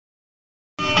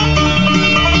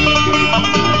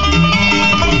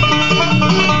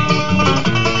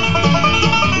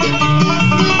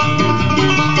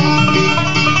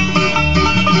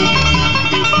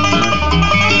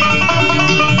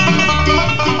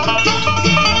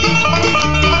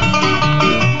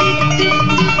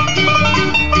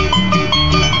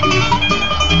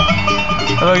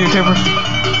YouTubers.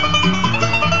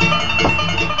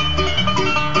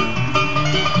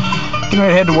 Getting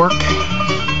ready to head to work.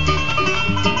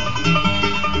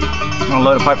 I'm gonna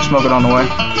load a pipe of smoking on the way.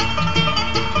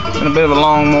 Been a bit of a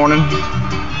long morning.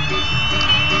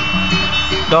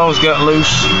 Dogs got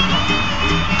loose.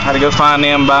 Had to go find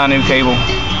them, buy a new cable.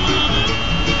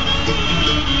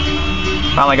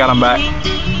 Finally got them back.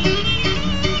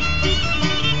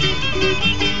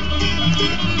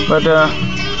 But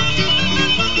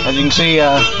as you can see,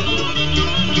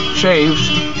 shaves.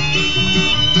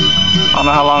 I don't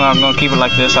know how long I'm gonna keep it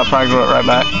like this. I'll probably grow it right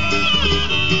back.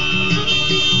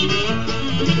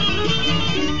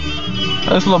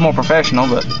 It's a little more professional,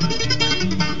 but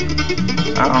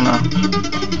I don't know.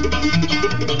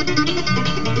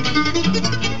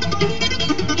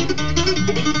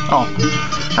 Oh,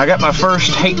 I got my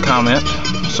first hate comment.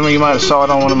 Some of you might have saw it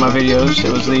on one of my videos.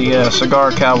 It was the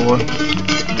Cigar Cowboy.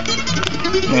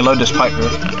 Let me load this pipe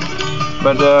here.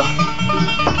 But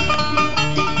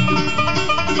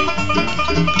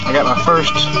I got my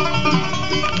first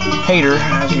hater,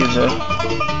 as you say.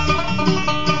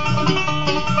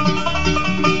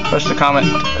 Posted a comment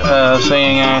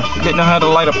saying didn't know how to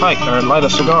light a pipe or light a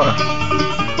cigar.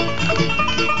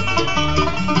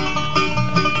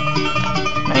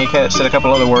 And he said a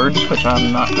couple other words, which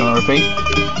I'm not going to repeat.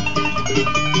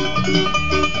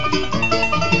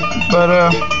 But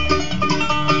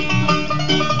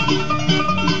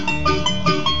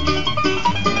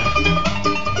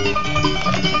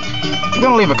if you're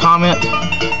going to leave a comment,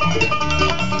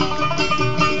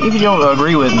 if you don't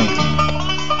agree with me,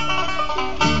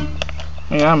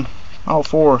 yeah, I'm all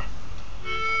for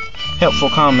helpful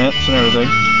comments and everything,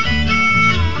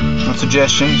 and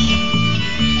suggestions.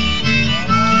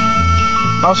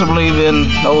 I also believe in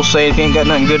the old saying, if you ain't got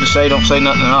nothing good to say, don't say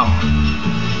nothing at all.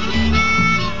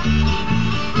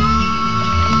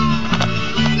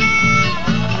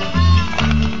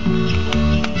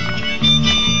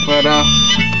 But I'll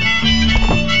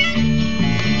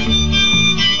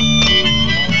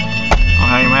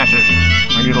have your matches.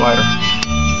 I'll get a lighter.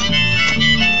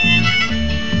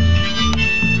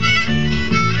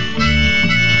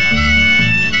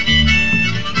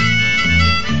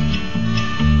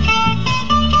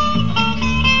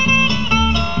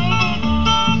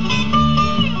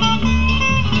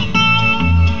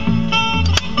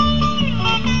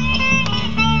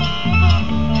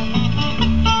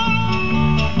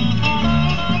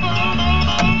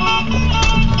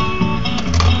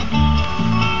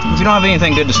 If you don't have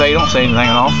anything good to say, don't say anything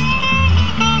at all.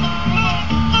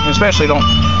 And especially don't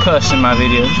cuss in my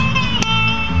videos.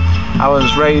 I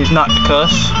was raised not to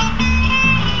cuss,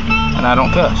 and I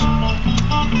don't cuss.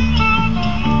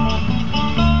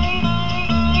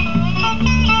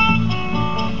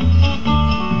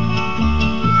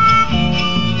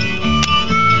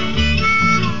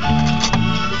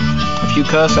 If you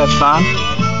cuss, that's fine.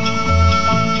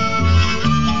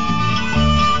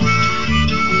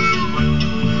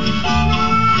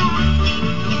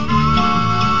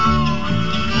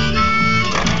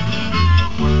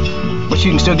 But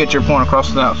you can still get your point across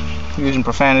without using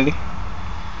profanity.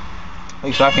 At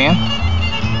least I can.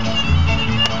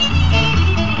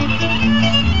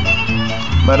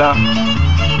 But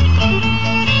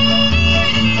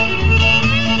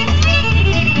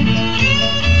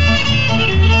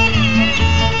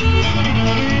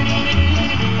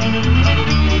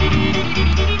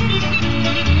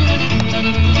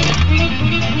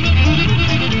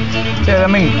yeah, I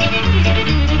mean,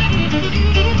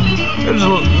 there's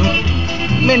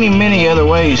many other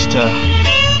ways to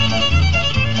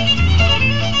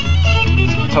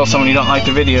tell someone you don't like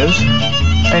their videos.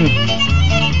 And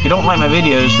if you don't like my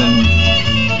videos, then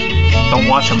don't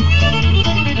watch them.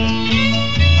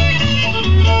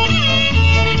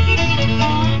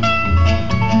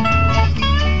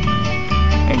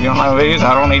 If you don't like my videos,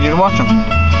 I don't need you to watch them.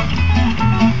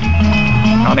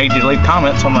 I don't need you to leave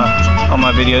comments on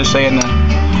my videos saying that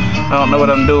I don't know what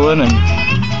I'm doing and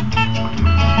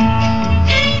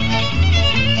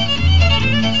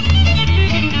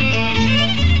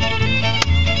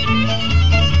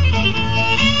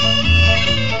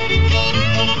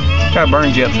kind of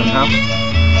burns you up somehow.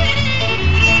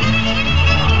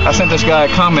 I sent this guy a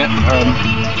comment or a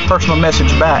personal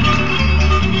message back.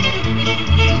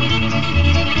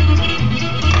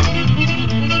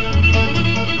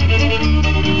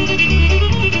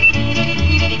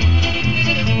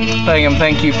 Telling him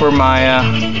thank you for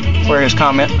his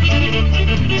comment,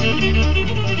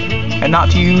 and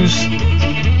not to use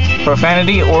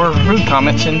profanity or rude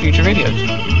comments in future videos.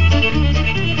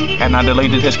 And I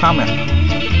deleted his comment.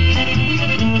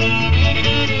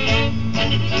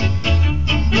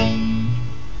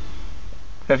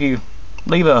 if you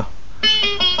leave a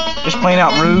just plain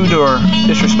out rude or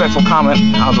disrespectful comment,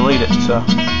 I'll delete it. So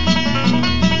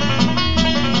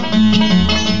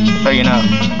you know.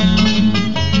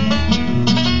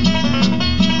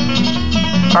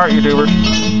 Alright, YouTubers.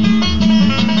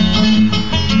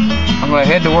 I'm going to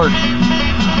head to work.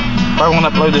 Probably won't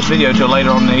upload this video till later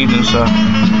on in the evening, so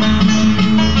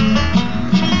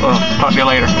well, talk to you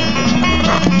later.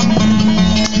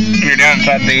 You're down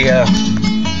inside the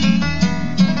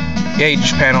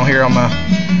gauge panel here on my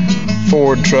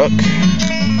Ford truck.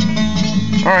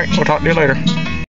 Alright, we'll talk to you later.